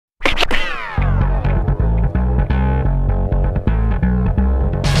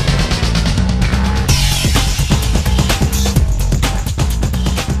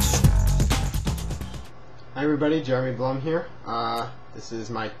everybody, Jeremy Blum here. This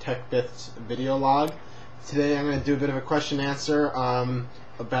is my TechBits video log. Today I'm going to do a bit of a question answer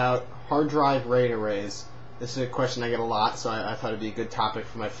about hard drive RAID arrays. This is a question I get a lot, so I thought it'd be a good topic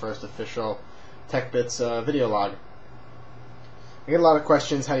for my first official TechBits video log. I get a lot of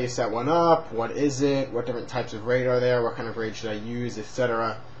questions: how do you set one up? What is it? What different types of RAID are there? What kind of RAID should I use,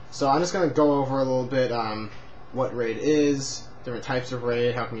 etc. So I'm just going to go over a little bit what RAID is, different types of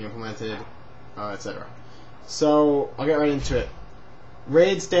RAID, how can be implemented, etc. So I'll get right into it.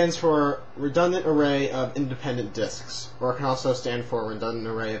 RAID stands for Redundant Array of Independent Disks, or it can also stand for Redundant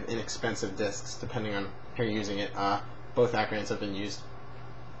Array of Inexpensive Disks, depending on how you're using it. Both acronyms have been used.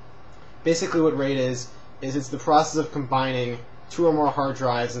 Basically what RAID is it's the process of combining two or more hard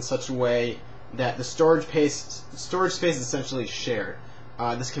drives in such a way that the storage space is essentially shared.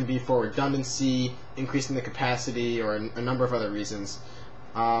 This can be for redundancy, increasing the capacity, or a number of other reasons.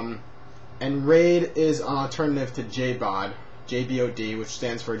 And RAID is an alternative to JBOD, which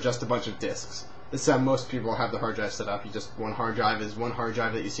stands for just a bunch of disks. This is how most people have the hard drive set up. One hard drive is one hard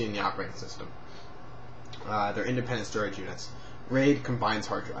drive that you see in the operating system. They're independent storage units. RAID combines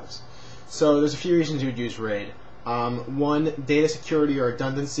hard drives. So there's a few reasons you would use RAID. One, data security or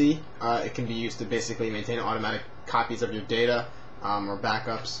redundancy. It can be used to basically maintain automatic copies of your data or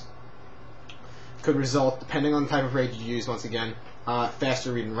backups. Could result, depending on the type of RAID you use, once again,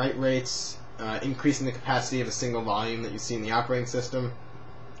 faster read and write rates, increasing the capacity of a single volume that you see in the operating system,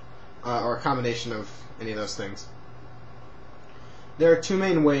 or a combination of any of those things. There are two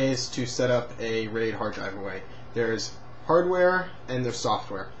main ways to set up a RAID hard drive array. There's hardware and there's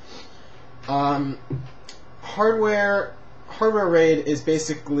software. Hardware RAID is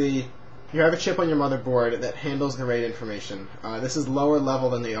basically, you have a chip on your motherboard that handles the RAID information. This is lower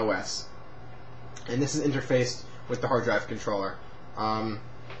level than the OS, and this is interfaced with the hard drive controller.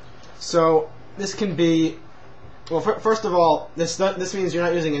 So this can be, well, first of all, this means you're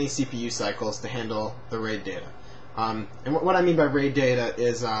not using any CPU cycles to handle the RAID data. And what I mean by RAID data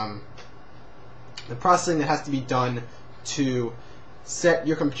is the processing that has to be done to set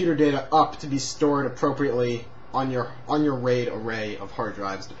your computer data up to be stored appropriately on your RAID array of hard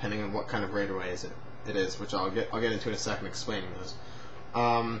drives, depending on what kind of RAID array it is, which I'll get into in a second, explaining those.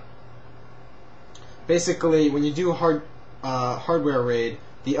 Basically, when you do hardware RAID,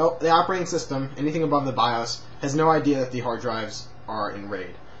 the operating system, anything above the BIOS, has no idea that the hard drives are in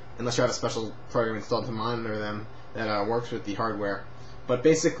RAID, unless you have a special program installed to monitor them that works with the hardware. But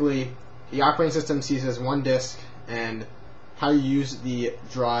basically, the operating system sees it as one disk, and how you use the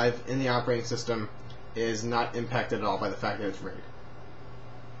drive in the operating system is not impacted at all by the fact that it's RAID.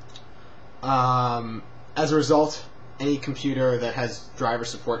 As a result, any computer that has driver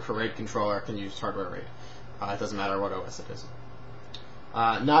support for RAID controller can use hardware RAID. It doesn't matter what OS it is.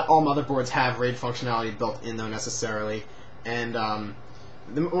 Not all motherboards have RAID functionality built in, though, necessarily. And one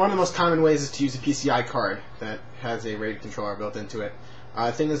of the most common ways is to use a PCI card that has a RAID controller built into it.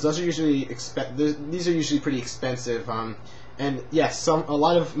 The thing is, those are usually these are usually pretty expensive. And yes, a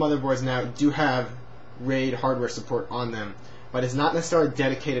lot of motherboards now do have RAID hardware support on them, but it's not necessarily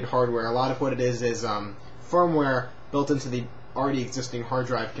dedicated hardware. A lot of what it is firmware built into the already existing hard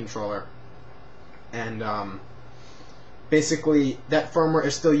drive controller. And basically, that firmware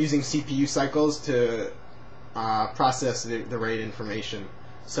is still using CPU cycles to process the RAID information.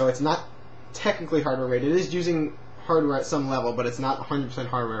 So it's not technically hardware RAID. It is using hardware at some level, but it's not 100%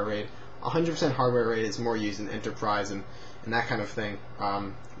 hardware RAID. 100% hardware RAID is more used in enterprise and that kind of thing,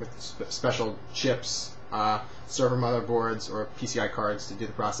 with special chips, server motherboards, or PCI cards to do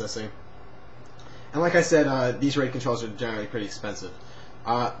the processing. And like I said, these RAID controllers are generally pretty expensive.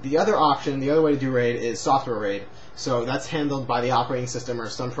 The other way to do RAID is software RAID. So that's handled by the operating system or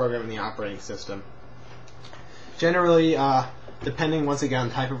some program in the operating system. Generally, depending, once again, on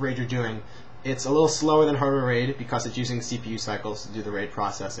the type of RAID you're doing, it's a little slower than hardware RAID because it's using CPU cycles to do the RAID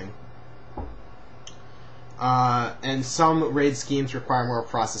processing. And some RAID schemes require more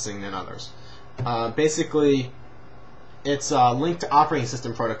processing than others. Basically, it's linked to operating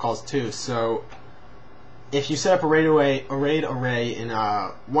system protocols too. So if you set up a RAID array in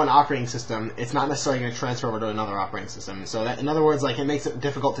one operating system, it's not necessarily going to transfer over to another operating system. So that, in other words, it makes it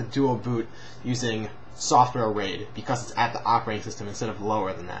difficult to dual boot using software RAID because it's at the operating system instead of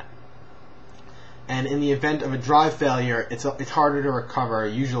lower than that. And in the event of a drive failure, it's harder to recover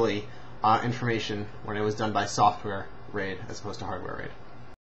usually information when it was done by software RAID as opposed to hardware RAID.